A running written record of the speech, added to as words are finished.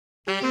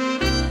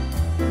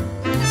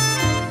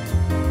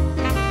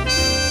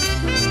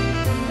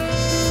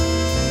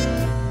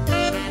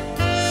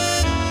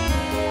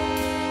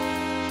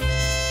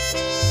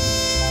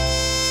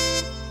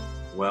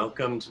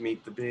Welcome to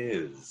Meet the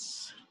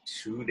Biz.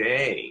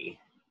 Today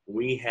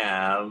we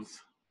have,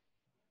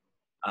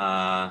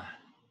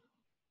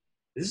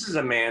 this is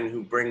a man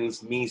who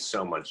brings me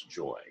so much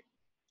joy,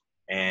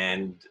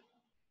 and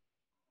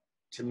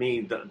to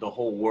me, the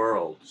whole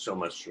world so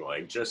much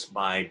joy just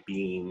by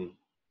being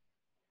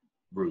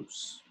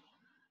Bruce.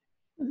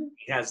 Mm-hmm.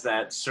 He has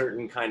that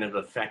certain kind of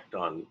effect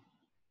on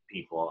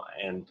people,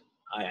 and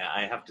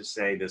I have to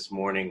say this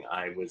morning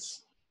I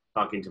was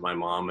talking to my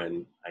mom,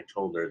 and I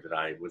told her that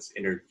I was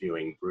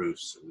interviewing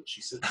Bruce, and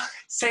she said,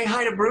 "Say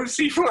hi to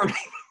Brucey for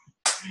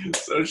me."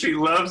 So she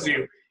loves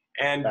you,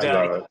 and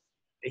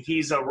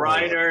he's a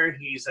writer,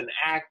 he's an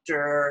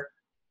actor,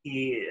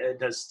 he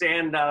does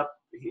stand-up,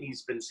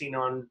 he's been seen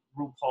on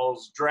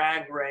RuPaul's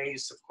Drag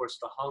Race, of course,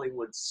 the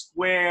Hollywood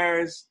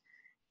Squares.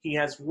 He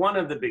has one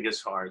of the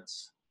biggest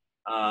hearts.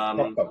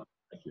 Thank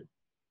you.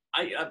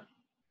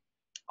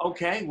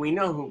 Okay, we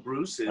know who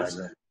Bruce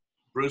is.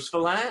 Bruce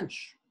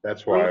Vilanch.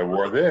 That's why I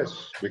wore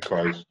this,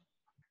 because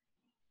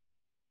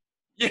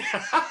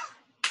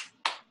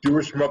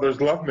Jewish mothers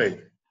love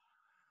me.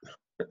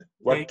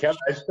 What can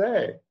I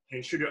say?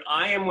 Hey, sure do.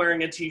 I am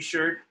wearing a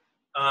T-shirt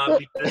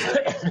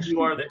because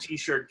you are the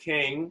T-shirt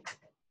king.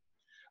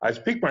 I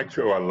speak my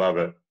truth. I love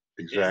it.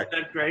 Exactly.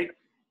 Isn't that great?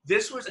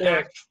 This was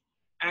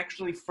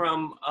actually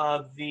from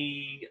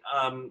the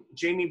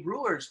Jamie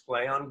Brewer's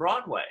play on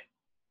Broadway.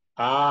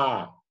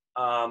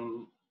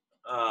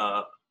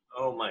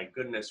 Oh my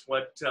goodness!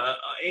 What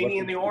Amy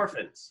and the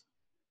Orphans?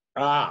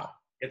 At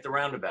the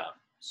Roundabout.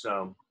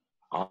 So.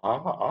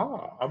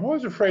 I'm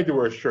always afraid to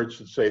wear shirts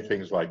that say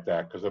things like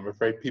that, because I'm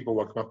afraid people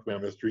will come up to me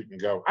on the street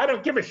and go, "I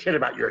don't give a shit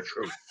about your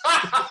truth."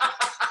 Right.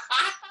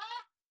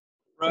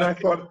 And I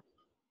thought,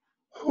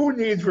 who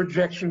needs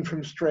rejection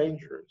from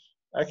strangers?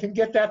 I can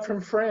get that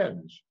from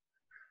friends.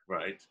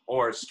 Right.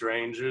 Or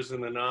strangers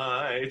in the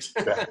night.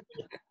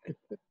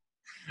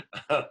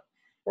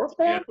 Or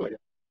family. Yeah,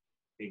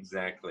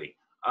 exactly.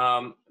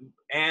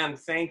 And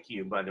thank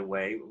you, by the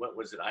way. What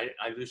was it? I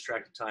lose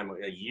track of time.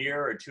 A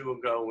year or two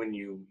ago, when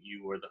you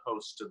were the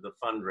host of the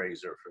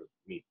fundraiser for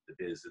Meet the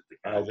Biz at the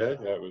I did.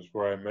 That was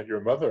where I met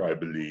your mother, I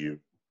believe.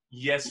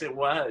 Yes, it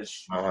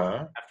was.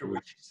 After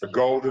which the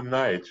Golden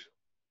Night.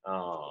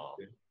 Oh,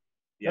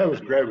 yeah, it was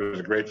great. It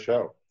was a great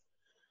show.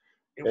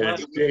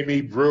 It's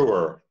Jamie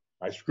Brewer.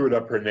 I screwed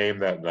up her name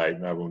that night,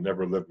 and I will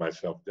never live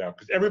myself down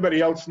because everybody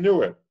else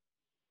knew it.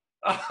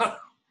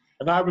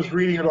 And I was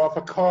reading it off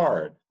a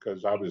card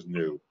because I was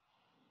new.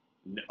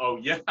 Oh,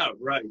 yeah,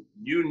 right.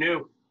 You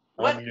knew.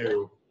 I'm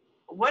new.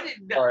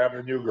 Sorry, I'm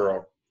the new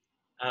girl.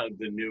 Oh,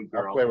 the new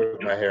girl. I'll play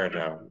with my hair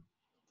now.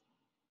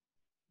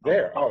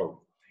 There.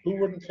 Oh, who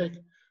wouldn't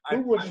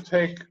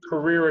take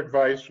career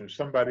advice from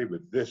somebody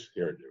with this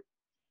hairdo?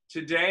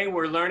 Today,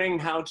 we're learning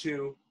how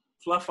to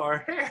fluff our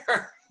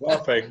hair.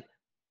 Fluffing.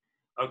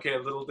 Okay, a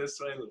little this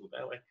way, a little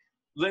that way.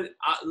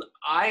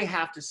 I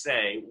have to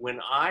say, when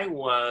I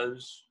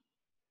was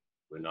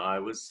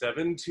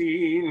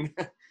 17,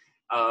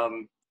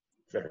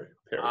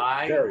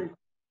 very.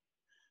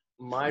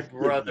 My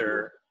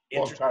brother.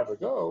 Long time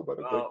ago, but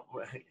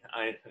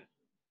I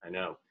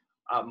know.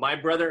 My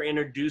brother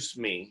introduced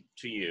me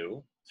to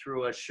you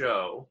through a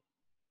show.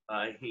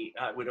 I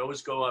would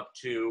always go up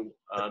to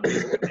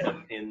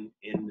in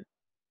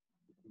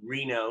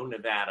Reno,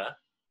 Nevada.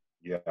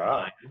 Yeah.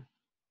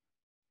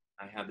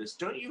 I have this.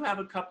 Don't you have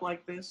a cup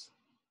like this?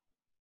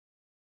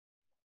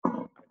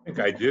 I think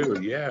I do,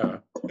 yeah.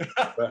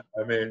 But,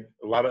 I mean,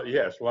 a lot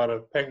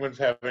of penguins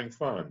having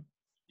fun.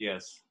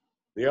 Yes.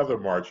 The other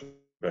March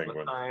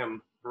penguin. I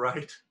am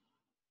right.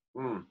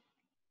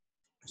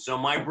 So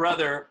my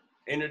brother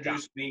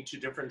introduced me to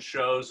different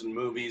shows and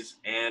movies,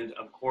 and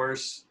of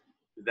course,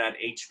 that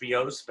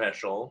HBO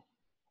special,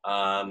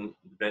 the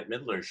Bette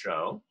Midler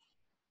Show.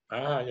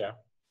 Yeah.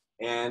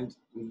 And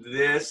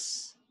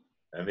this.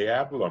 And the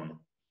album.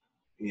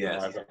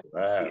 Yes.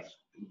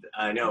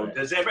 I know.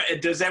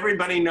 Does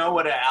everybody know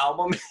what an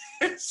album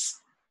is?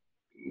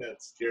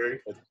 That's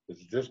scary. At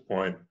this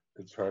point,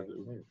 it's hard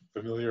to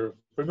familiar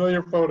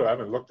photo. I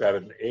haven't looked at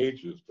it in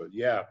ages, but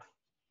yeah.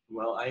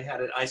 Well, I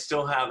had it. I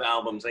still have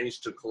albums. I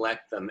used to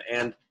collect them,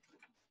 and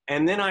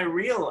then I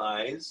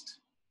realized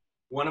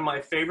one of my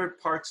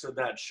favorite parts of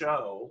that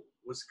show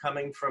was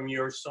coming from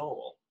your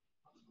soul.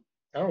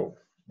 Oh,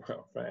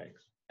 well,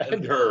 thanks.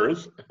 And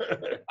hers.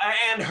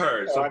 And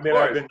hers. I mean,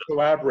 I've been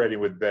collaborating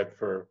with Bette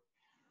for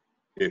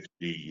 50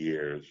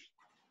 years.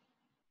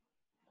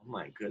 Oh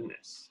my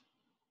goodness.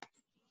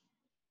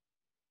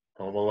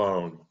 Home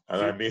Alone.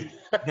 And I mean,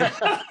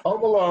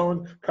 Home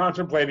Alone,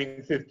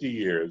 contemplating 50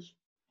 years.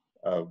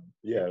 Of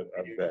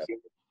Bette.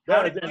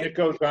 And it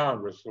goes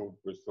on. We're still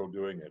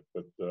doing it,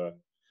 but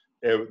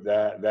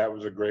that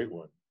was a great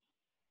one.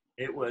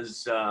 It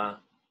was.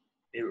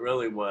 It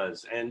really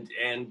was. And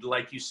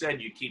like you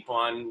said, you keep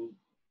on.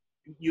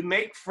 You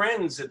make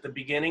friends at the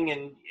beginning,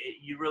 and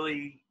you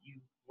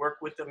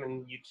work with them,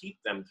 and you keep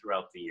them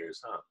throughout the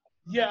years, huh?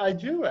 Yeah, I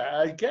do.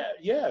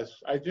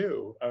 Yes, I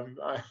do. I'm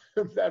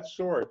that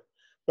sort.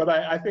 But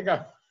I think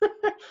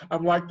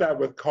I'm like that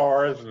with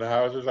cars and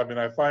houses. I mean,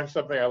 I find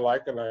something I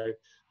like, and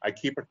I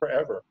keep it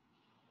forever.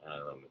 I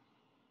love it.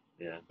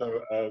 Yeah.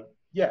 So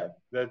yeah,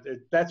 that's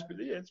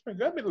it's been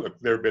good. I mean, look,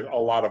 there have been a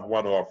lot of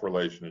one-off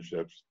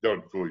relationships.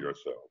 Don't fool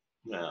yourself.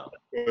 No.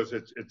 Because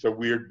it's a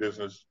weird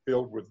business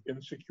filled with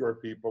insecure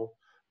people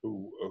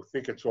who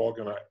think it's all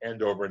going to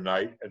end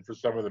overnight, and for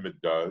some of them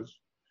it does,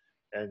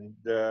 and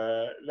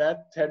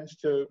that tends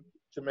to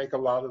make a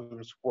lot of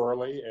them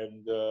squirrely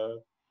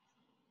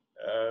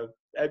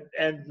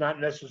and not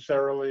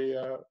necessarily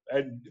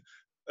and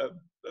uh,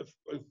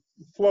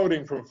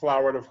 floating from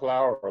flower to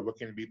flower,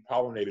 looking to be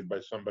pollinated by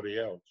somebody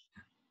else.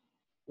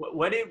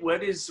 What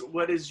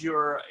is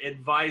your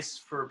advice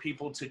for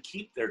people to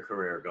keep their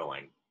career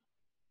going?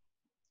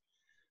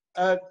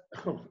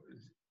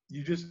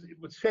 You just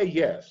would say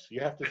yes. You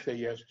have to say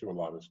yes to a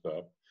lot of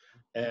stuff,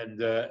 and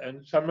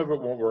some of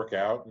it won't work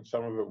out, and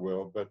some of it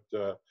will. But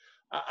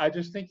I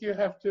just think you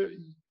have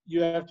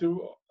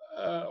to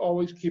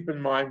always keep in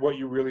mind what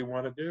you really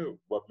want to do,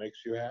 what makes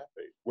you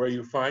happy, where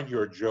you find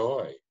your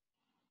joy.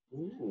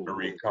 Ooh.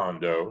 Marie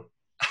Kondo.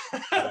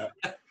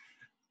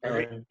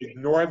 And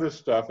ignore the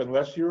stuff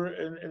unless you're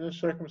in a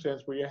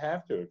circumstance where you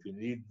have to. If you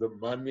need the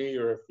money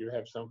or if you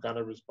have some kind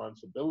of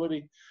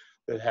responsibility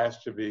that has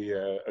to be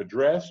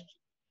addressed,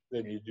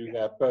 then you do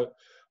that. But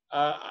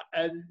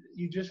and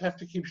you just have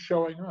to keep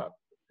showing up.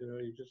 You know,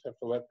 you just have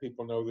to let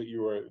people know that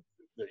you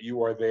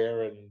are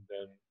there,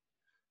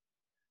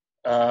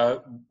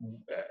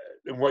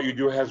 and what you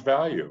do has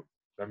value.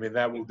 I mean,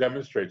 that will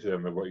demonstrate to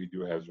them that what you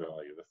do has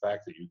value. The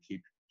fact that you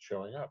keep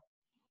showing up.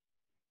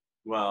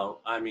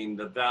 Well, I mean,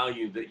 the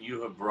value that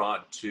you have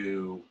brought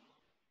to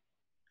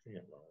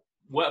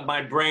what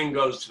my brain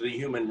goes to the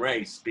human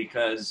race,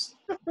 because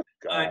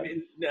I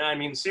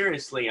mean,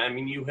 seriously, I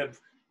mean, you have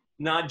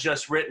not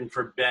just written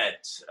for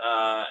Bet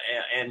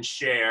and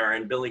Cher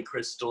and Billy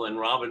Crystal and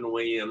Robin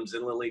Williams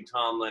and Lily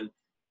Tomlin.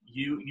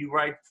 You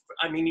write.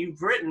 I mean,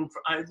 you've written.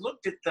 I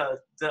looked at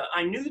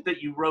I knew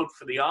that you wrote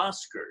for the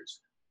Oscars,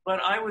 but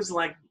I was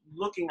like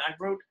looking. I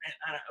wrote.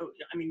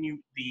 I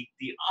mean,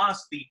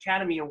 the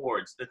Academy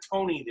Awards, the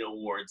Tony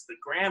Awards, the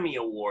Grammy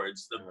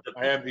Awards.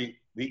 I am the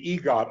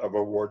EGOT of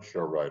award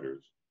show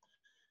writers.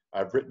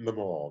 I've written them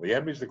all: the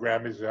Emmys, the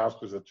Grammys, the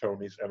Oscars, the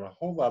Tonys, and a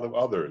whole lot of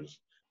others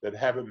that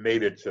haven't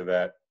made it to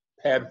that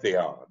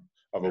pantheon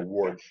of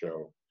award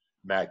show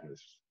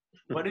madness.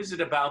 What is it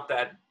about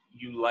that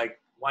you like?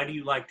 Why do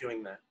you like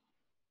doing that?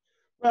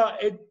 Well,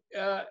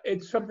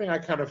 it's something I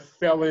kind of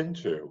fell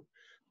into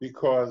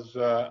because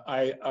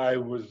I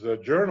was a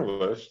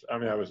journalist. I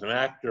mean, I was an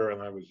actor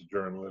and I was a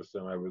journalist,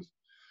 and I was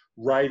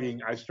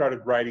writing. I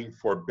started writing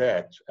for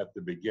Bet at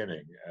the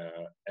beginning,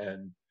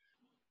 and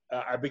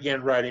I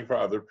began writing for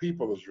other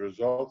people as a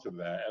result of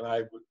that. And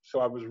I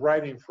was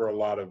writing for a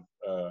lot of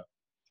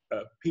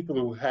people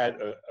who had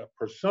a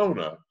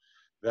persona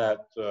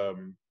that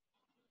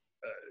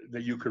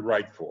that you could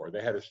write for.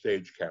 They had a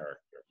stage character.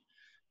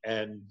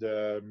 And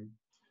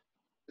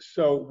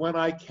so when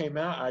I came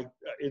out,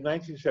 in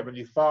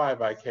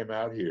 1975, I came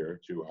out here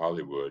to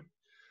Hollywood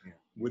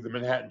with the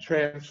Manhattan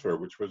Transfer,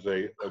 which was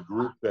a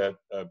group that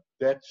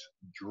Bet's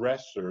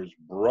Dresser's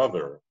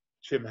brother,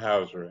 Tim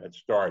Hauser, had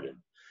started.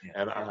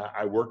 And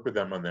I worked with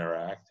them on their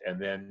act. And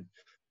then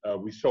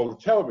we sold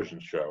a television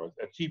show,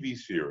 a TV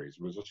series.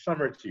 It was a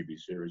summer TV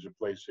series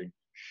replacing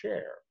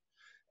Cher,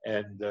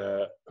 and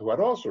who I'd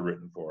also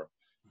written for.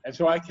 And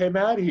so I came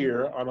out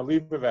here on a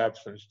leave of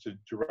absence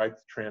to write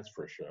the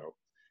transfer show,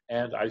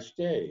 and I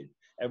stayed.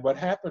 And what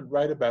happened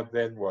right about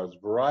then was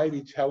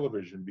variety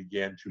television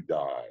began to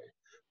die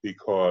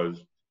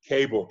because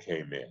cable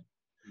came in.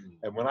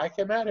 And when I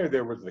came out here,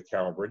 there was the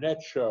Carol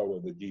Burnett show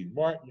and the Dean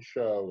Martin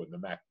show and the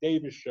Mac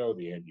Davis show,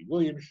 the Andy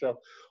Williams show.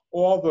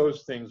 All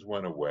those things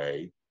went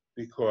away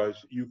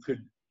because you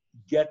could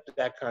get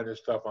that kind of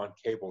stuff on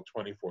cable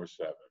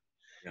 24/7.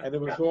 And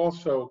there was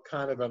also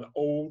kind of an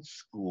old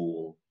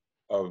school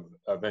of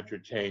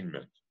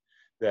entertainment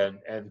then,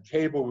 and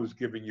cable was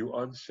giving you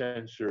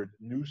uncensored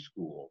new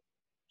school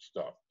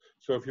stuff.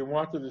 So if you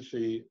wanted to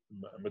see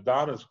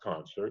Madonna's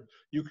concert,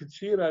 you could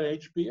see it on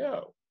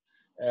HBO.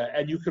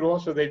 And you could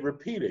also, they'd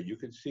repeat it. You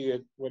could see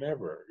it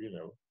whenever, you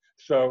know.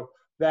 So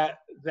that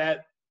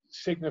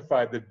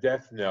signified the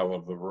death knell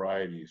of the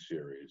variety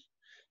series.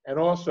 And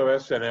also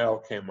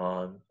SNL came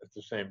on at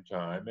the same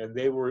time, and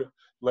they were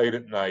late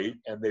at night,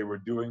 and they were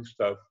doing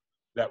stuff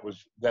that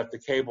the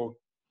cable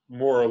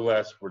more or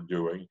less were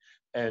doing.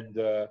 And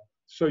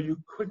so you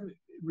couldn't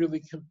really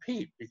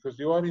compete because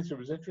the audience that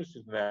was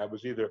interested in that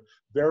was either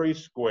very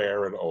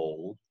square and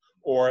old,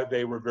 or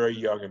they were very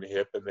young and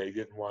hip, and they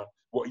didn't want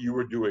what you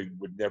were doing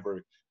would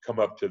never come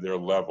up to their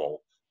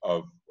level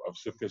of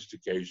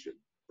sophistication,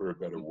 for a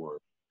better word.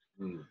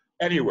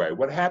 Anyway,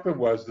 what happened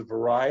was the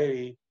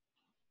variety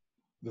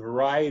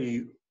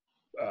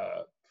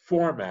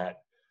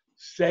format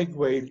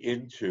segued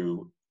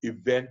into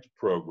event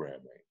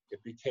programming.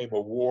 It became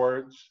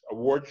award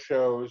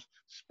shows,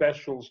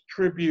 specials,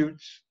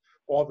 tributes,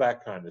 all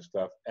that kind of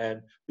stuff.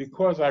 And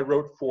because I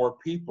wrote for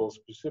people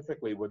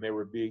specifically when they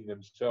were being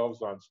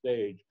themselves on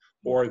stage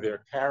or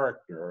their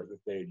character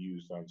that they had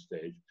used on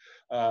stage,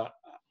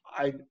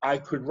 I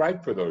could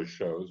write for those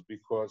shows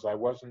because I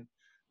wasn't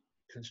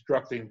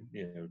constructing,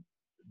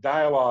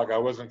 dialogue. I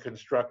wasn't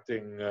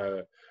constructing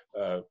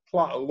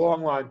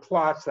long line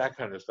plots, that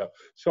kind of stuff.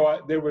 So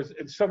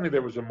suddenly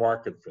there was a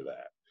market for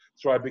that.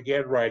 So I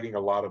began writing a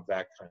lot of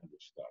that kind of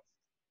stuff.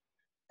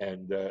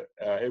 And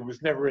it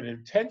was never an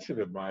intention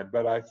of mine,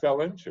 but I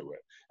fell into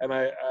it. And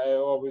I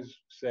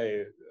always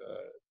say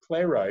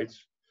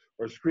playwrights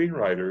or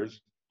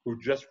screenwriters who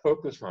just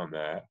focus on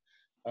that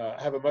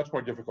have a much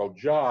more difficult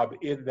job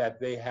in that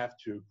they have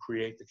to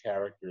create the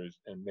characters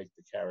and make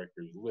the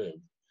characters live.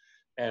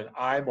 And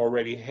I'm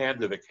already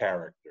handed a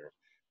character.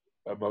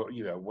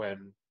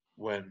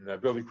 When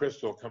Billy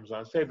Crystal comes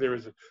on stage,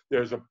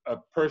 there's a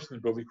person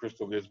Billy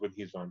Crystal is when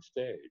he's on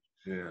stage.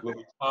 Yeah.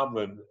 Lily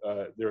Tomlin,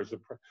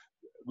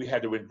 we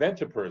had to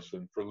invent a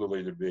person for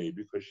Lily to be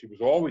because she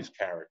was always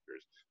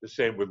characters. The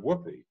same with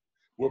Whoopi.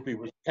 Whoopi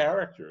was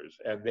characters,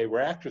 and they were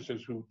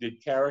actresses who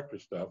did character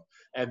stuff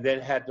and then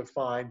had to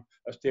find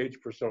a stage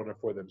persona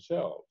for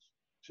themselves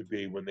to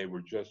be when they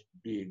were just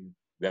being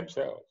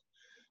themselves.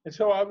 And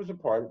so I was a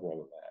part of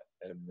all of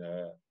that. And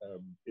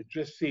it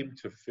just seemed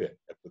to fit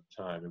at the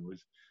time. It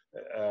was,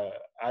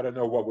 I don't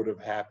know what would have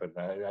happened.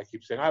 I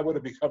keep saying I would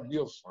have become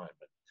Neil Simon,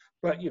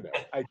 but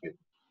I didn't.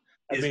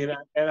 I mean,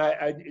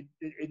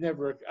 it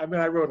never. I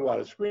mean, I wrote a lot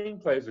of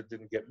screenplays that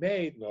didn't get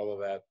made and all of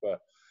that, but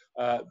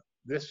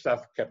this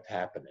stuff kept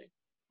happening,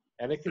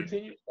 and it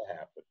continues to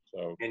happen.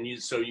 So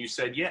you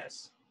said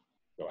yes.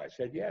 So I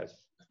said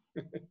yes.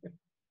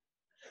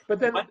 But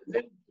then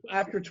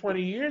after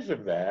 20 years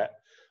of that,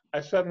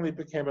 I suddenly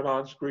became an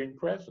on-screen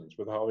presence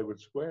with Hollywood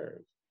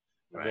Squares.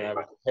 Right. And I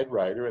was a head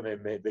writer,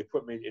 and they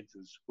put me into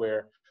the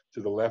square to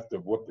the left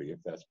of Whoopi, if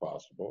that's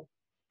possible.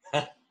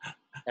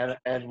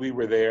 And we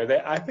were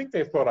there. I think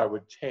they thought I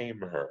would tame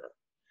her,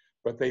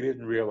 but they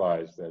didn't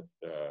realize that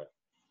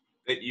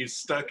that you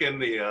stuck in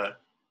the.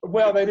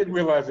 Well, they didn't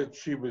realize that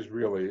she was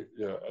really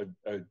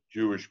a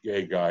Jewish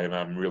gay guy, and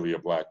I'm really a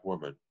black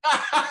woman.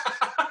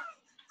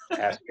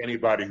 Ask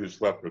anybody who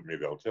slept with me;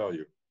 they'll tell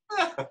you.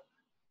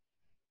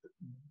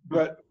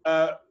 But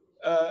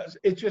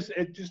it just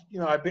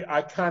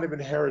I kind of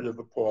inherited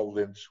the Paul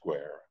Lynde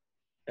Square.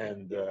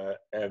 And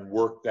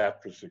worked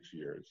that for 6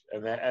 years,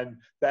 and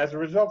as a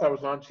result, I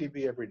was on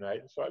TV every night,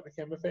 and so I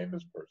became a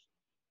famous person.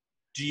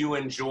 Do you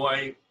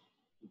enjoy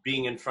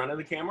being in front of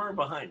the camera or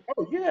behind?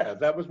 Oh yeah,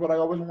 that was what I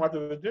always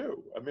wanted to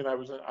do. I mean, I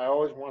was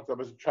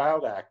a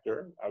child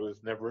actor. I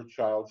was never a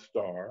child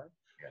star,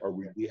 or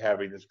we'd be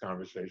having this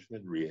conversation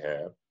in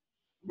rehab.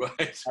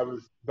 Right.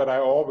 But I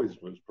always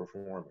was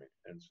performing,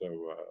 and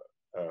so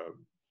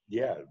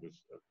it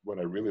was what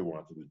I really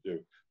wanted to do.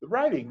 The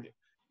writing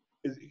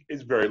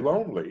is very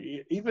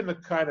lonely. Even the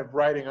kind of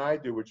writing I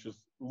do, which is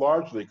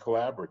largely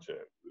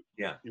collaborative.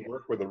 Yeah. You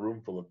work with a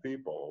room full of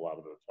people a lot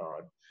of the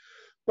time.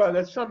 But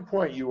at some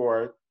point you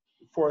are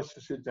forced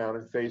to sit down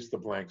and face the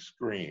blank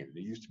screen.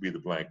 It used to be the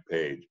blank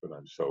page, but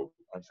I'm so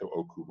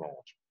au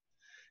courant.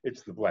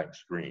 It's the blank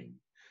screen.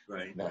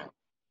 Right. Now.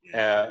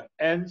 Yeah.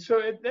 And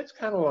so that's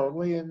kind of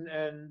lonely, and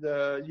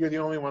you're the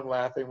only one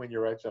laughing when you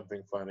write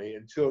something funny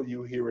until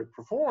you hear it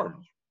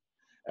performed.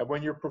 And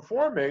when you're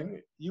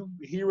performing, you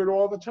hear it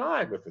all the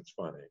time if it's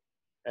funny.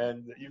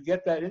 And you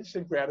get that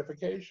instant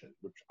gratification,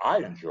 which I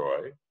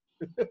enjoy.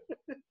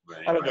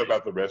 Right, I don't know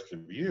about the rest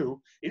of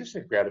you.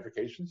 Instant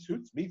gratification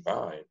suits me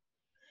fine.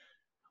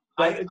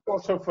 But it's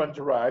also fun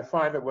to write. I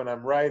find that when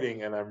I'm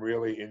writing and I'm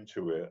really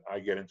into it, I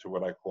get into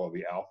what I call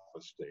the alpha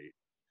state,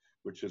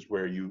 which is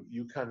where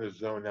you kind of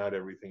zone out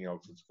everything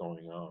else that's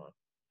going on.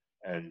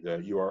 And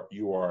you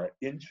are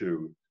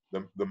into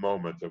the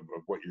moment of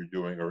what you're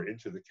doing, or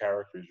into the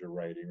characters you're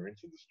writing, or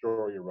into the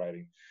story you're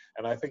writing.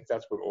 And I think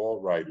that's what all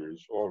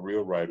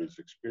real writers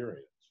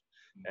experience.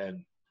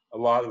 And a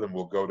lot of them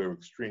will go to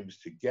extremes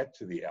to get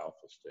to the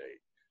alpha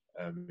state.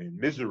 I mean,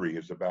 Misery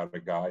is about a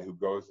guy who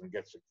goes and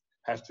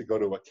has to go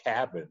to a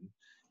cabin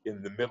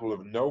in the middle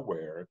of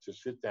nowhere to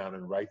sit down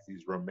and write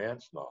these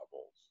romance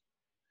novels.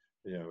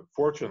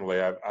 Fortunately,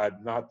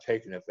 I've not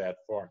taken it that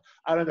far.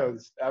 I don't know.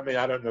 I mean,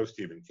 I don't know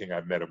Stephen King.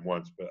 I've met him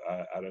once, but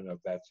I don't know if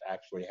that's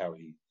actually how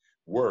he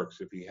works.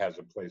 If he has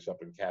a place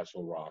up in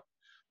Castle Rock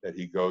that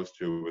he goes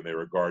to, and there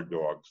are guard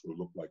dogs who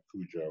look like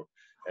Cujo,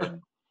 and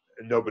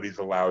nobody's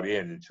allowed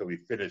in until he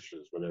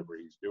finishes whatever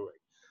he's doing.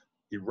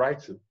 He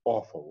writes an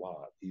awful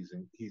lot.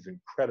 He's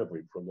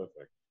incredibly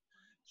prolific.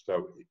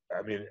 So,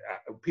 I mean,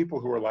 people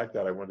who are like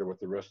that, I wonder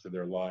what the rest of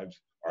their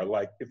lives are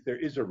like, if there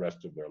is a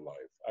rest of their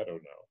life. I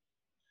don't know.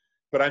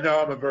 But I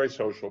know I'm a very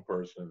social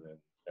person,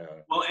 and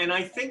and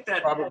I think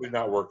that probably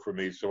not work for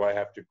me. So I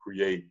have to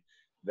create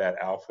that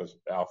alpha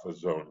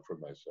zone for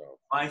myself.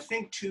 I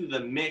think too,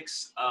 the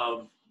mix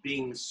of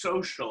being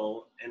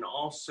social and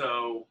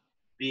also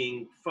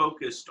being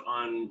focused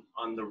on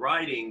the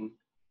writing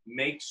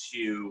makes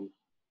you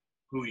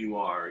who you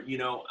are.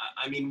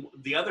 I mean,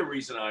 the other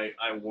reason I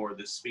wore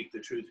the Speak the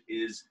Truth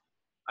is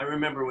I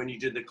remember when you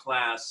did the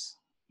class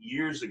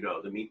years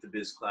ago, the Meet the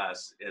Biz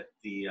class at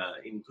the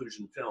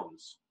Inclusion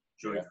Films.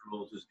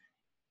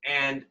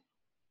 And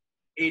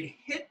it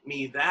hit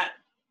me that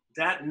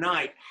that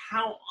night,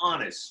 how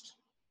honest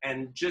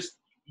and just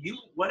you,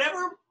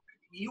 whatever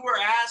you were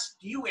asked,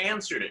 you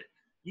answered it.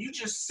 You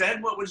just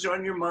said what was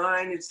on your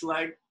mind. It's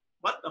like,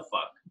 what the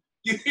fuck?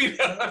 You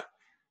know?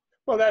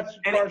 Well, that's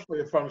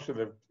partially a function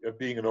of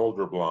being an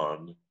older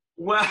blonde.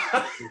 Well,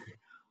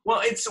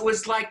 well, it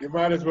was like you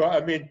might as well.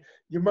 I mean,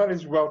 you might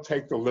as well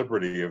take the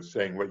liberty of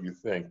saying what you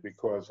think,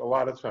 because a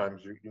lot of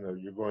times you're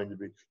going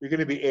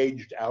to be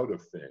aged out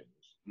of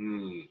things.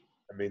 Mm.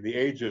 I mean, the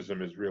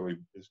ageism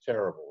is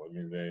terrible. I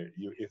mean,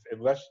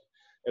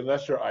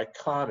 unless you're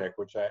iconic,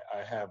 which I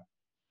have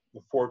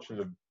the fortune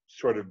of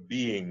sort of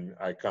being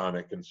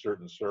iconic in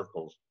certain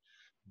circles,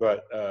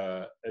 but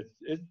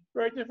it's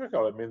very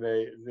difficult. I mean,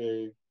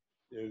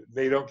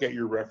 they don't get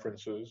your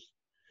references,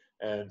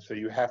 and so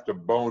you have to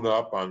bone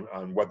up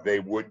on what they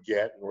would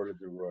get in order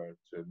to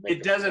make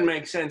it. Doesn't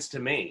make sense to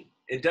me.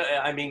 It does.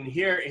 I mean,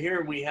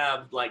 here we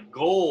have like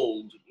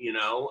gold,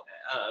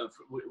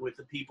 with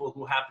the people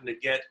who happen to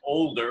get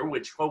older,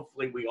 which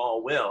hopefully we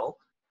all will,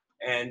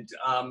 and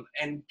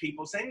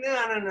people saying no,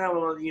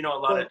 a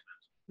lot of.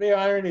 The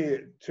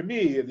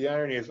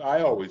irony is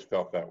I always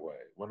felt that way.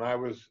 When I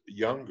was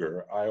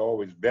younger, I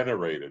always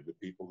venerated the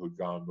people who'd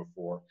gone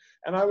before,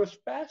 and I was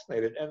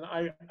fascinated, and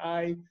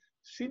I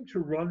seemed to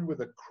run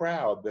with a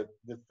crowd that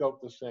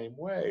felt the same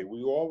way.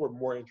 We all were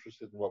more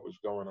interested in what was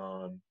going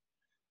on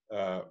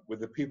with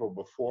the people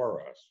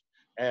before us.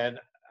 And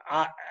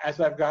as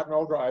I've gotten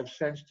older, I've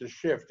sensed a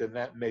shift, and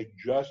that may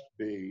just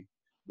be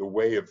the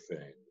way of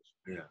things.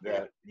 Yeah.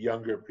 That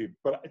younger people,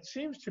 but it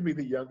seems to me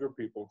that younger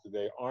people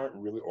today aren't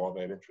really all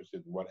that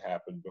interested in what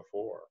happened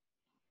before.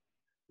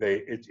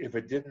 If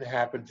it didn't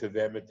happen to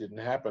them, it didn't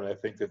happen. I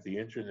think that the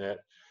internet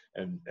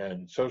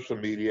and social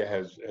media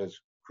has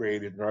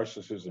created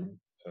narcissism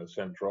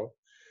central,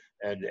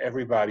 and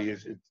everybody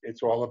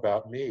it's all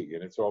about me,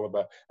 and it's all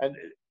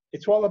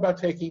about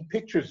taking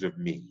pictures of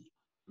me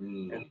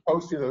and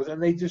posting those,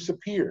 and they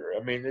disappear.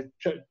 I mean, it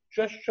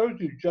just shows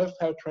you just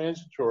how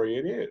transitory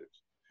it is.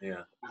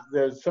 Yeah.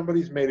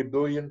 Somebody's made $1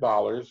 billion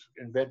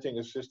inventing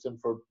a system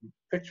for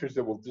pictures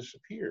that will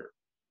disappear.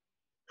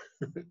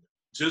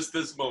 Just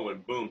this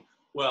moment, boom.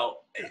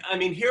 Well, I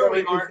mean, here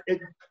we are.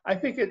 I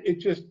think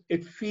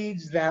it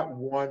feeds that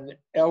one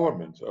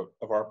element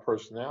of our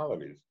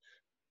personalities.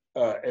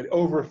 It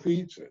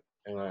overfeeds it,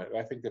 and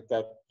I think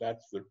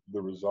that's the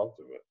result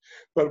of it.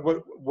 But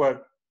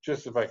what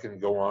just if I can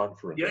go on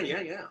for a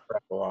minute. Yeah.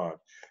 Go on.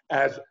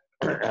 As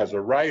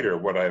a writer,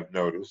 what I've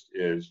noticed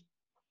is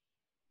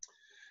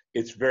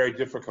it's very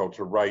difficult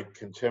to write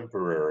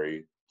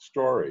contemporary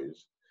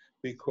stories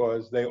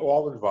because they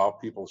all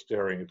involve people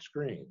staring at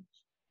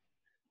screens.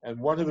 And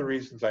one of the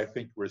reasons I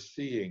think we're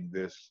seeing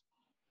this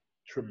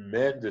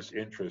tremendous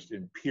interest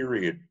in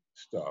period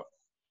stuff,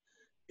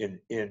 in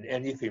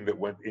anything that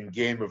went in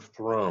Game of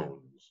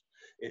Thrones,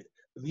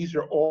 these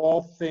are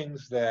all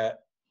things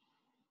that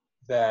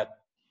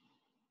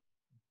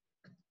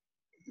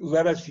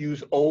let us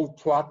use old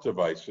plot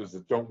devices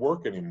that don't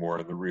work anymore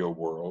in the real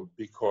world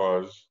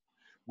because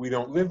we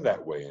don't live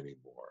that way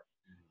anymore.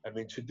 I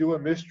mean, to do a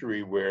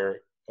mystery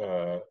where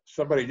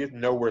somebody didn't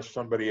know where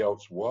somebody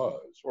else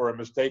was, or a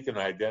mistaken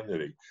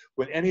identity,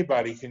 when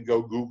anybody can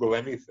go Google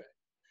anything,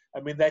 I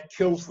mean, that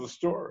kills the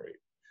story.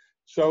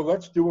 So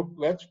let's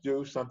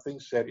do something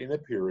set in a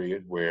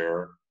period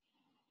where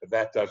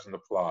that doesn't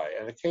apply.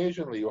 And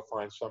occasionally you'll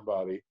find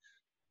somebody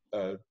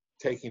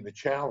taking the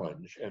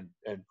challenge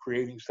and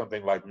creating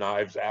something like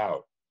Knives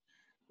Out,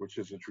 which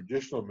is a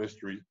traditional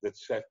mystery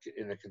that's set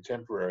in a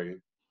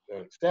contemporary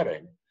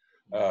setting,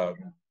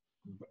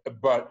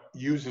 but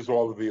uses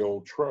all of the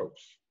old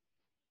tropes,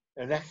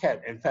 and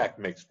that in fact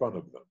makes fun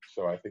of them.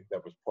 So I think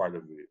that was part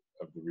of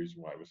the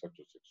reason why it was such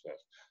a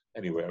success.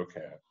 Anyway,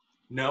 okay.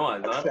 No, I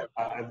love it.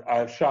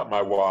 I've shot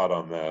my wad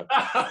on that.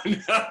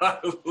 No, I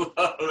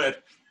love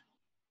it.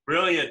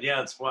 Brilliant.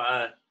 Yeah, it's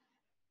why.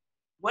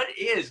 What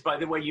is, by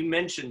the way, you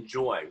mentioned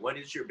joy. What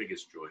is your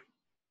biggest joy?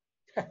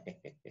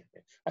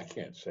 I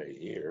can't say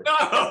here.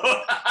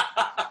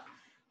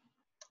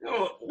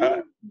 No.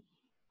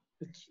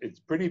 It's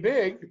pretty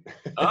big.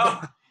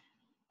 Oh.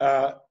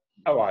 I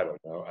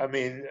don't know. I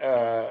mean,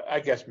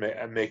 I guess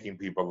I'm making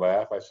people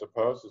laugh, I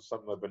suppose. It's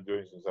something I've been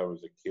doing since I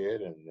was a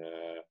kid, and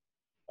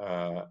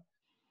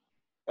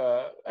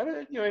I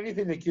don't,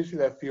 anything that gives you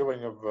that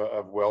feeling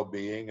of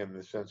well-being and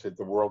the sense that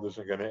the world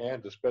isn't going to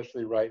end,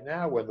 especially right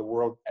now when the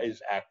world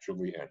is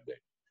actually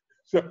ending.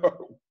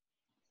 So,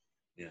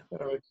 yeah,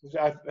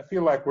 I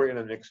feel like we're in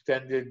an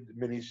extended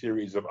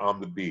miniseries of On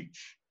the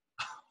Beach,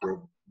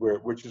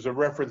 which is a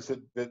reference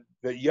that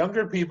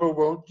younger people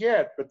won't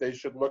get, but they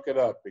should look it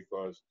up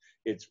because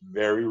it's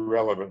very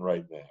relevant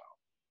right now.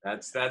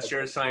 That's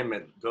your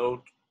assignment.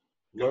 Go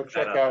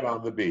check out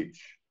On the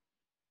Beach.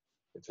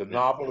 It's a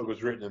novel that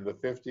was written in the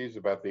 50s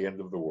about the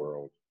end of the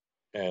world,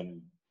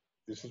 and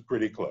this is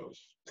pretty close.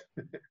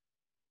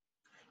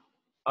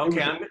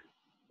 Okay.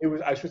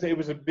 I should say it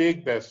was a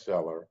big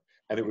bestseller,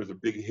 and it was a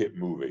big hit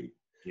movie.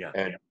 Yeah.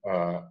 And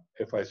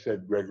if I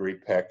said Gregory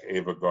Peck,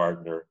 Ava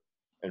Gardner,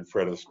 and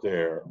Fred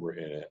Astaire were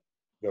in it,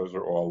 those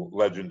are all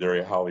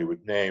legendary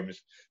Hollywood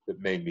names that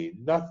may mean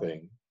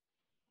nothing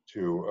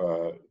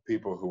to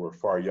people who were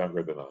far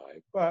younger than I,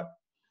 but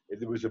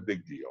it was a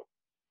big deal.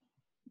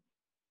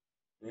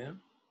 Yeah,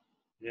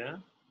 yeah.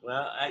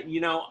 Well,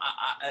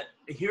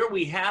 here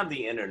we have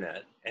the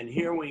internet, and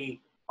here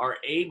we are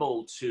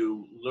able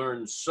to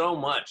learn so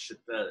much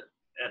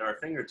at our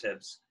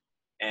fingertips.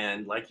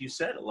 And like you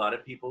said, a lot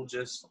of people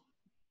just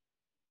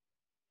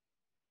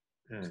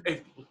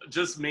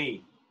just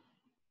me.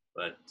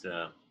 But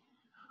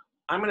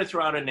I'm going to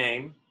throw out a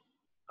name.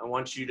 I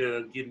want you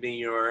to give me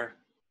your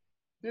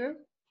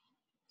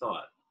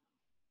thought.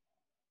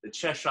 The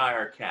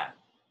Cheshire Cat.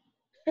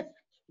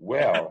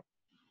 Well,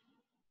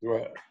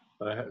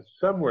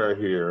 somewhere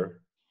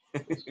here,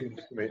 it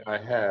seems to me I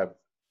have.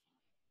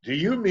 Do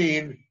you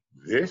mean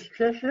this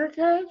Cheshire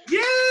Cat?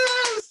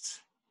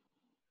 Yes!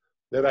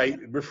 That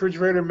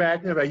refrigerator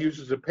magnet I use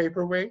as a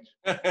paperweight?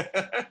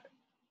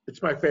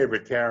 It's my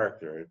favorite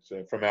character. It's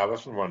from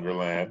Alice in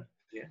Wonderland.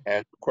 Yeah.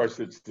 And of course,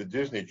 it's the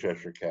Disney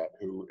Cheshire Cat,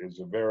 who is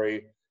a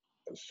very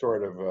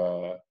sort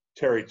of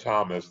Terry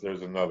Thomas.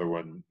 There's another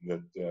one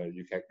that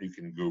you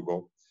can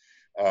Google.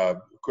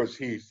 Because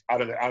I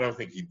don't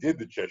think he did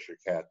the Cheshire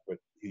Cat, but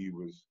he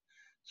was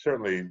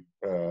certainly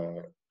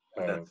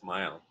that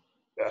smile.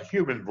 A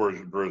human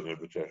version of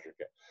the Cheshire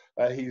Cat.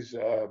 He's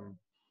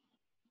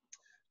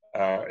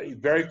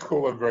very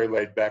cool and very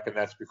laid back, and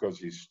that's because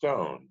he's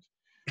stoned.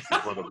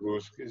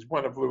 He's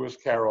one of Lewis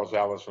Carroll's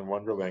Alice in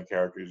Wonderland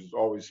characters. He's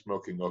always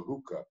smoking a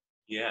hookah.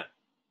 Yeah.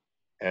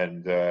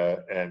 And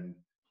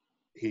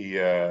he,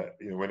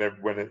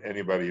 when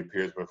anybody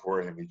appears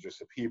before him,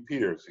 he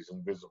appears. He's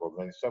invisible.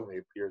 Then he suddenly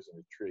appears in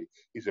a tree.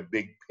 He's a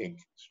big pink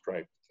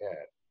striped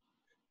cat,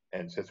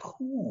 and says,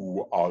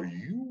 "Who are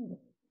you?"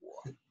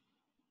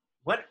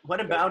 What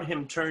about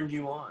him turned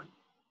you on?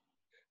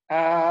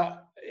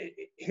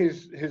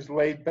 His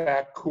laid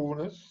back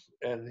coolness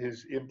and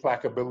his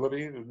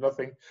implacability.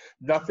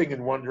 Nothing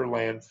in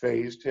Wonderland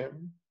fazed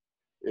him.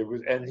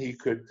 And he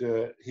could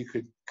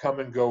come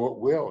and go at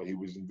will. He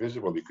was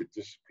invisible. He could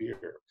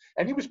disappear,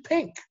 and he was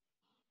pink.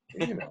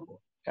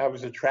 I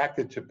was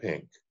attracted to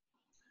pink,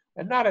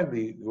 and not in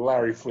the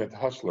Larry Flint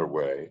hustler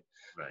way,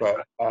 right.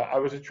 But I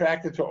was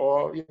attracted to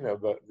all. I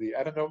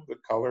don't know. The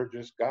color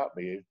just got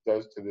me. It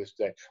does to this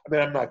day. I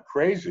mean, I'm not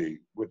crazy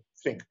with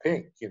pink.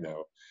 Right.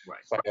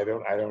 It's like I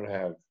don't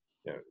have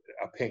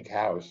a pink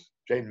house.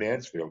 Jane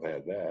Mansfield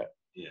had that.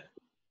 Yeah.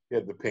 He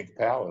had the Pink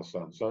Palace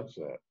on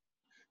Sunset.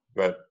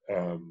 But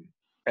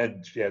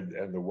and she had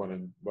the one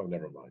in, well,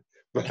 never mind.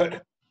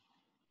 But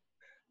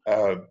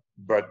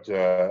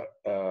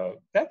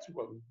that's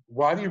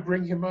why do you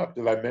bring him up?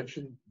 Did I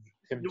mention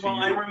him to you? Well,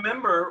 I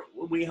remember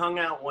we hung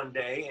out one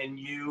day, and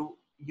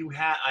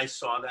I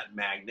saw that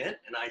magnet,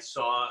 and I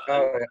saw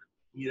and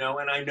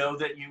I know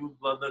that you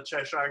love the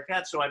Cheshire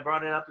Cat, so I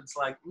brought it up. It's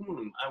like,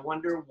 I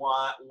wonder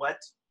what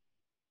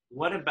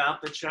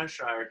about the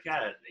Cheshire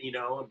Cat?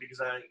 Because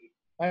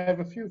I have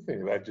a few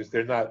things.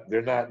 They're not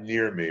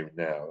near me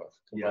now.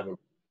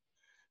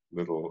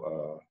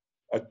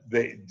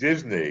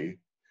 Disney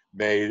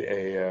made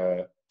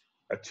a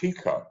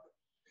teacup.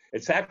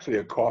 It's actually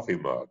a coffee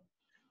mug,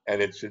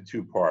 and it's in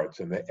two parts.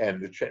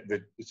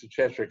 It's a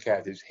Cheshire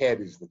Cat. His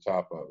head is the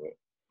top of it.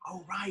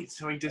 Oh, right.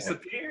 So he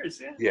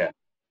disappears. Yeah.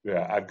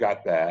 I've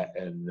got that,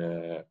 and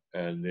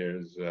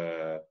there's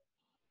an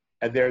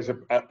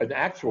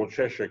actual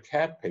Cheshire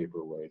Cat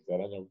paperweight that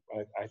I know.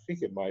 I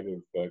think it might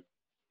have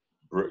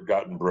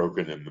gotten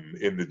broken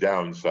in the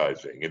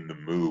downsizing, in the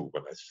move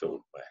when I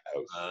sold my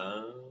house.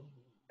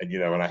 And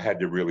and I had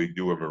to really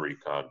do a Marie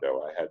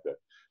Kondo. I had to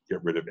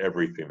get rid of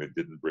everything that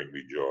didn't bring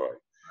me joy,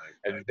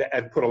 and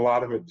put a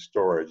lot of it in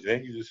storage. And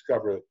then you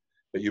discover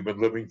that you've been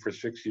living for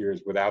 6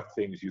 years without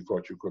things you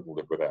thought you couldn't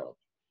live without,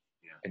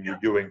 and you're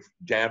doing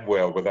damn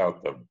well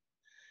without them.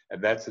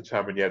 And that's the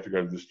time when you have to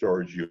go to the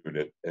storage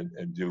unit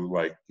and do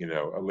like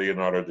a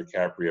Leonardo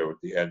DiCaprio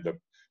at the end of,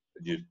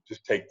 and you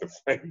just take the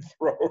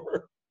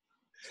flamethrower.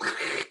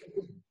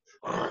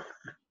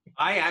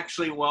 I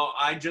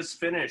just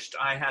finished.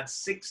 I had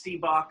 60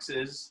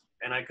 boxes,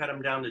 and I cut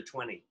them down to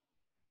 20.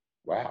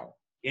 Wow.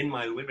 In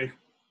my living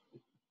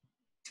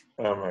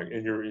room.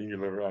 In your living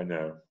room, I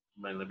know.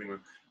 My living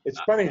room.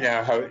 It's funny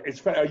now how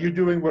are you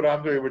doing what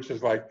I'm doing, which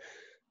is like,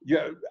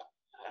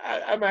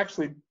 I'm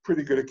actually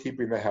pretty good at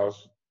keeping the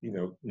house,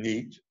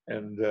 neat,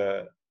 and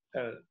I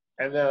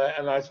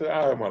said,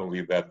 I don't want to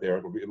leave that there.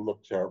 It'll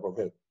look terrible.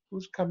 But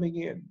who's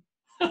coming in?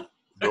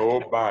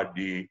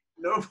 Nobody.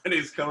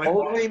 Nobody's coming.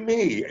 Only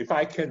me. If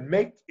I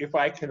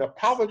can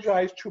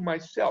apologize to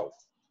myself,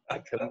 I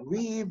can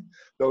leave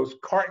those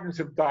cartons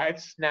of Diet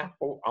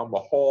Snapple on the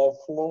hall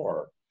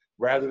floor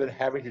rather than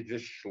having to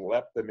just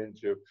schlep them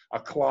into a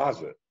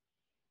closet.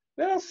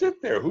 They'll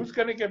sit there. Who's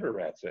going to give a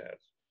rat's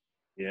ass?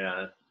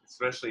 Yeah,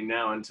 especially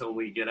now until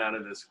we get out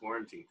of this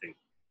quarantine thing.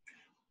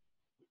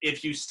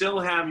 If you still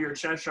have your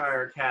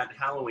Cheshire Cat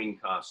Halloween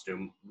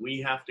costume,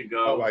 we have to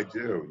go. Oh, I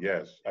do.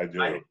 Yes, I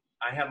do.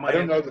 I have my. I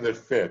don't know that it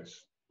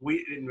fits.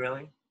 We didn't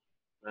really.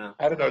 No.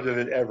 I don't know that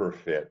it ever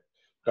fit,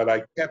 but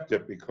I kept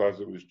it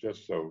because it was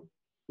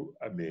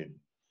I mean,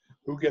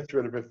 who gets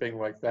rid of a thing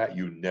like that?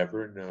 You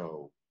never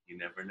know. You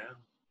never know.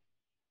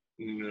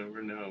 You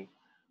never know.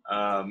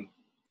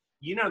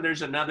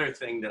 There's another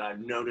thing that I've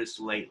noticed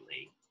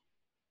lately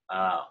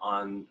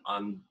on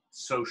the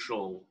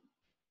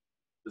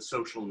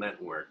social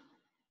network,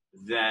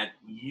 that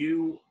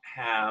you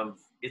have.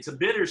 It's a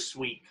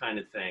bittersweet kind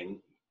of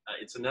thing.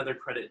 It's another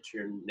credit to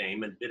your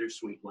name, a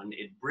bittersweet one.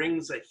 It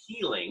brings a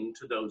healing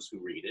to those who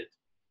read it.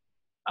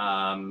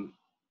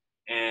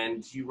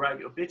 And you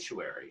write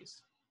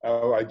obituaries.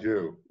 Oh, I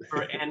do.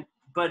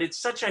 But it's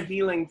such a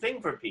healing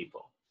thing for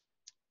people.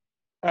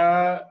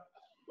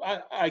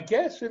 I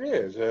guess it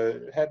is.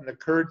 It hadn't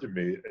occurred to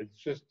me. It's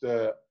just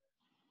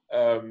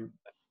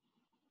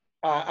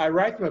I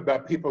write them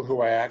about people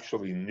who I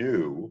actually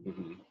knew,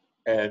 Mm-hmm.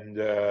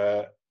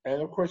 And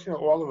of course,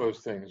 all of those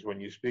things. When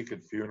you speak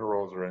at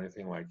funerals or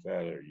anything like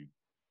that,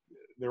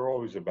 they're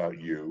always about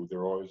you.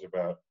 They're always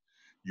about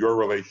your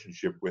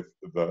relationship with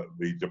the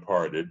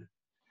departed,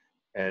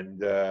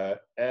 and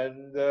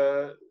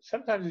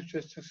sometimes it's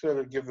just to sort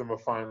of give them a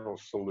final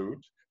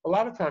salute. A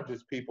lot of times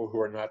it's people who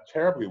are not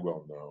terribly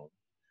well known,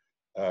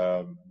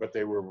 but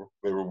they were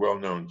well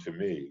known to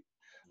me.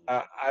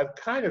 I've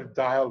kind of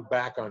dialed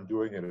back on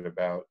doing it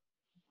about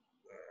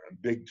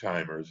big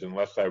timers,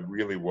 unless I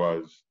really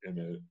was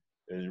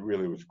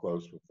really was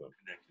close with them.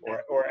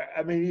 Or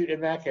I mean, in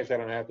that case, I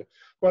don't have to.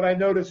 What I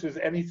notice is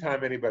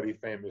anytime anybody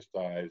famous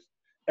dies,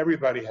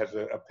 everybody has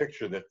a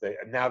picture that they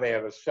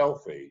have a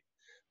selfie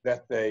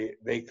that they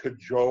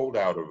cajoled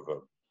out of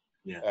them.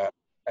 Yeah.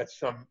 At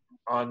some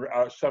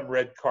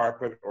red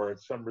carpet or at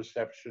some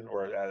reception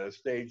or at a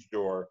stage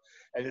door,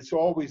 and it's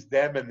always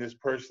them and this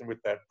person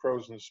with that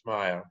frozen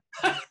smile.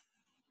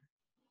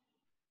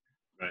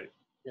 Right.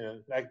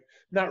 Like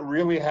not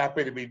really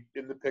happy to be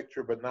in the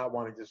picture, but not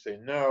wanting to say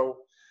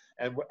no.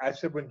 And I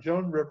said, when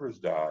Joan Rivers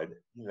died,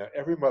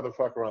 every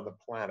motherfucker on the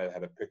planet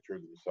had a picture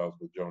of themselves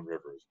with Joan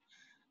Rivers,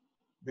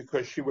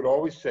 because she would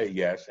always say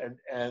yes.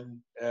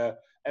 And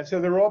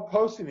so they're all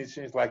posting these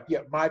things like,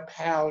 yeah, my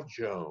pal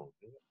Joan.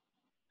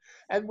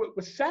 And what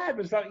was sad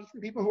was that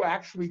even people who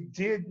actually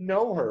did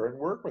know her and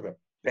work with her,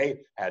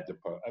 they had to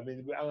post. I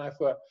mean, and I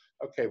thought,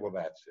 okay, well,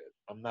 that's it.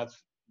 I'm not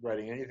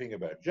writing anything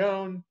about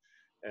Joan,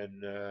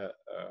 and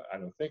I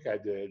don't think I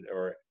did,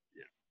 or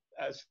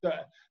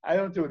I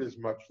don't do it as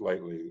much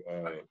lately.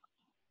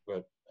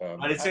 But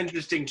it's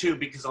interesting too,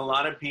 because a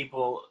lot of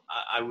people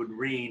I would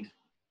read.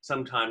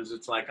 Sometimes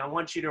it's like, I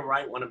want you to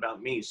write one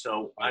about me.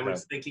 So I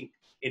was thinking,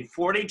 in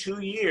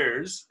 42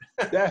 years,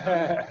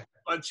 I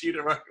want you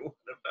to write one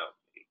about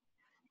me.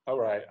 All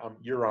right,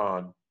 you're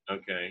on.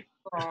 Okay.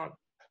 You're on.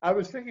 I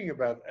was thinking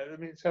about. I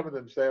mean, some of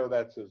them say, "Oh,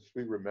 that's a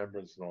sweet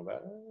remembrance and all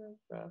that."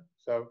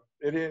 So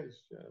it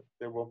is.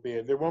 There won't be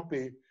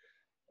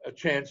a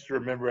chance to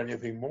remember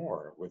anything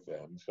more with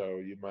them. So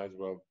you might as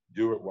well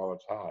do it while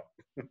it's hot.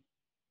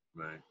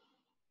 Right.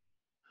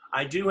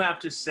 I do have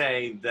to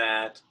say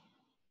that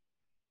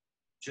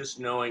just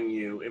knowing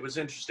you, it was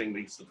interesting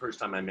because the first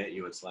time I met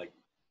you, it's like,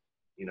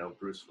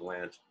 Bruce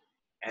Vilanch.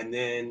 And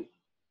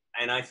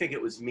I think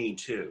it was me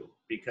too,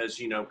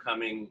 because,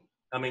 coming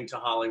to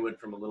Hollywood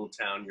from a little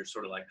town, you're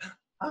sort of like,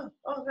 oh,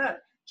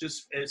 that,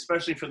 just,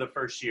 especially for the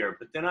first year.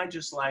 But then I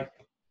just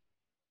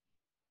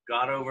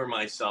got over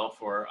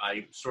myself, or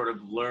I sort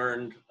of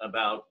learned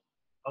about,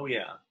 oh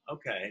yeah,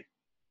 okay.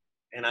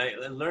 And I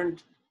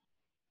learned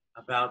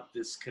about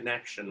this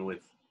connection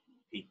with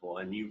people.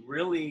 And you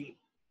really,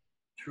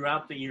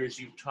 throughout the years,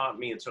 you've taught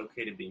me it's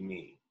okay to be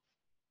me.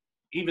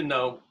 Even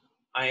though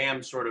I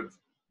am sort of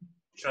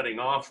shutting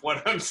off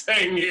what I'm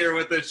saying here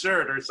with a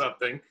shirt or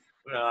something.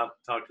 Well, I'll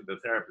talk to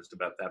the therapist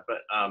about that.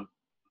 But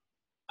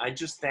I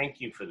just thank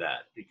you for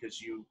that,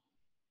 because you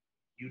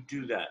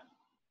do that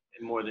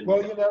more than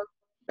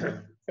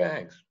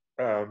Thanks.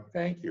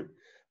 Thank you.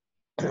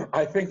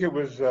 I think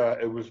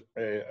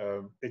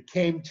it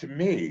came to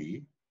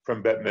me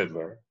from Bette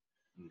Midler.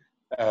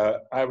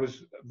 I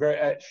was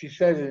she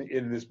said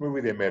in this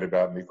movie they made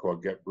about me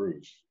called Get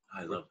Bruce.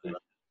 I love that.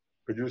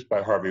 Produced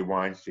by Harvey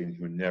Weinstein,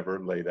 who never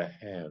laid a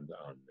hand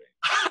on me.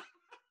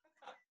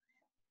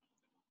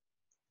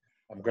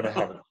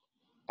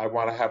 I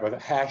want to have a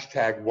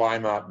hashtag, why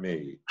not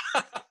me?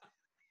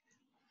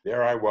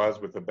 There I was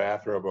with the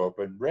bathrobe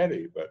open,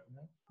 ready, but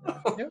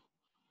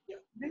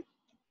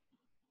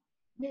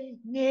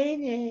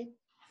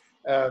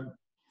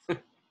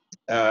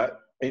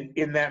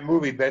in that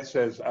movie, Bette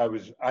says I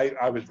was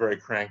very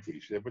cranky.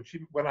 She said, but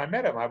when I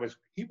met him,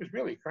 he was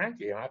really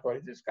cranky, and I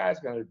thought, this guy's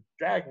going to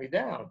drag me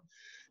down.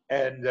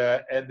 And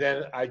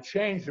then I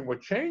changed, and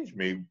what changed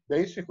me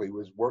basically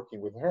was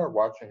working with her,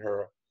 watching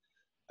her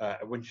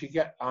when she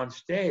got on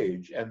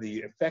stage, and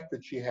the effect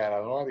that she had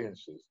on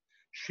audiences.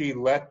 She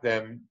let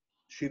them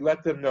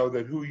know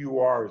that who you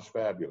are is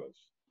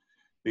fabulous,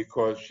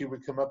 because she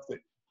would come up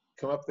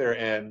there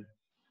and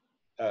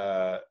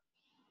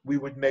we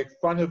would make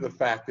fun of the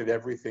fact that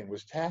everything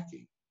was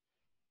tacky.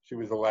 She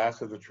was the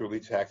last of the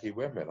truly tacky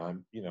women.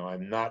 I'm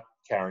not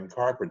Karen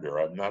Carpenter.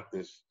 I'm not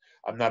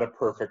a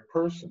perfect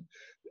person.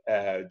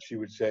 she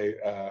would say,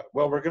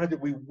 well, we're going to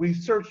do, we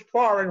searched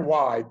far and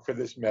wide for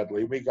this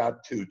medley. We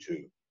got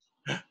tutu.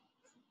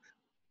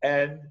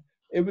 And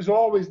it was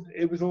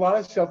a lot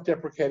of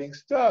self-deprecating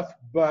stuff,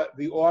 but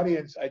the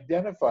audience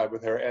identified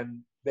with her and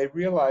they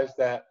realized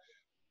that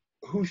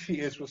who she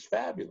is was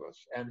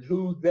fabulous and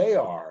who they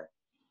are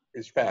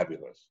is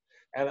fabulous.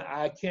 And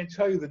I can't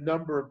tell you the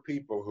number of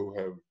people who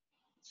have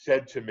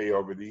said to me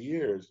over the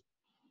years,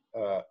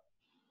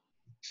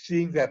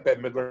 seeing that Bette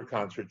Midler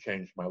concert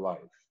changed my life.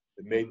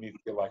 It made me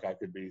feel like I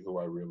could be who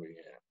I really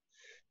am.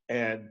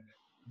 And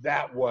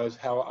that was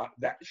how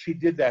she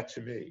did that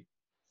to me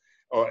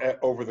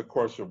over the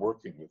course of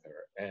working with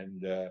her.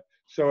 And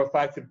so if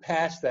I can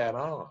pass that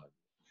on,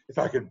 if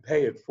I can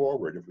pay it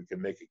forward, if we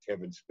can make a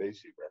Kevin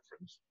Spacey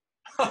reference,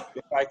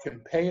 if I can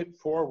pay it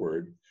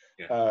forward,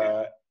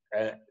 then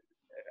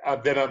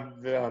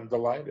I'm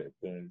delighted.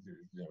 You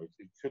know,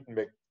 it couldn't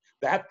make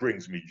that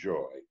brings me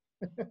joy.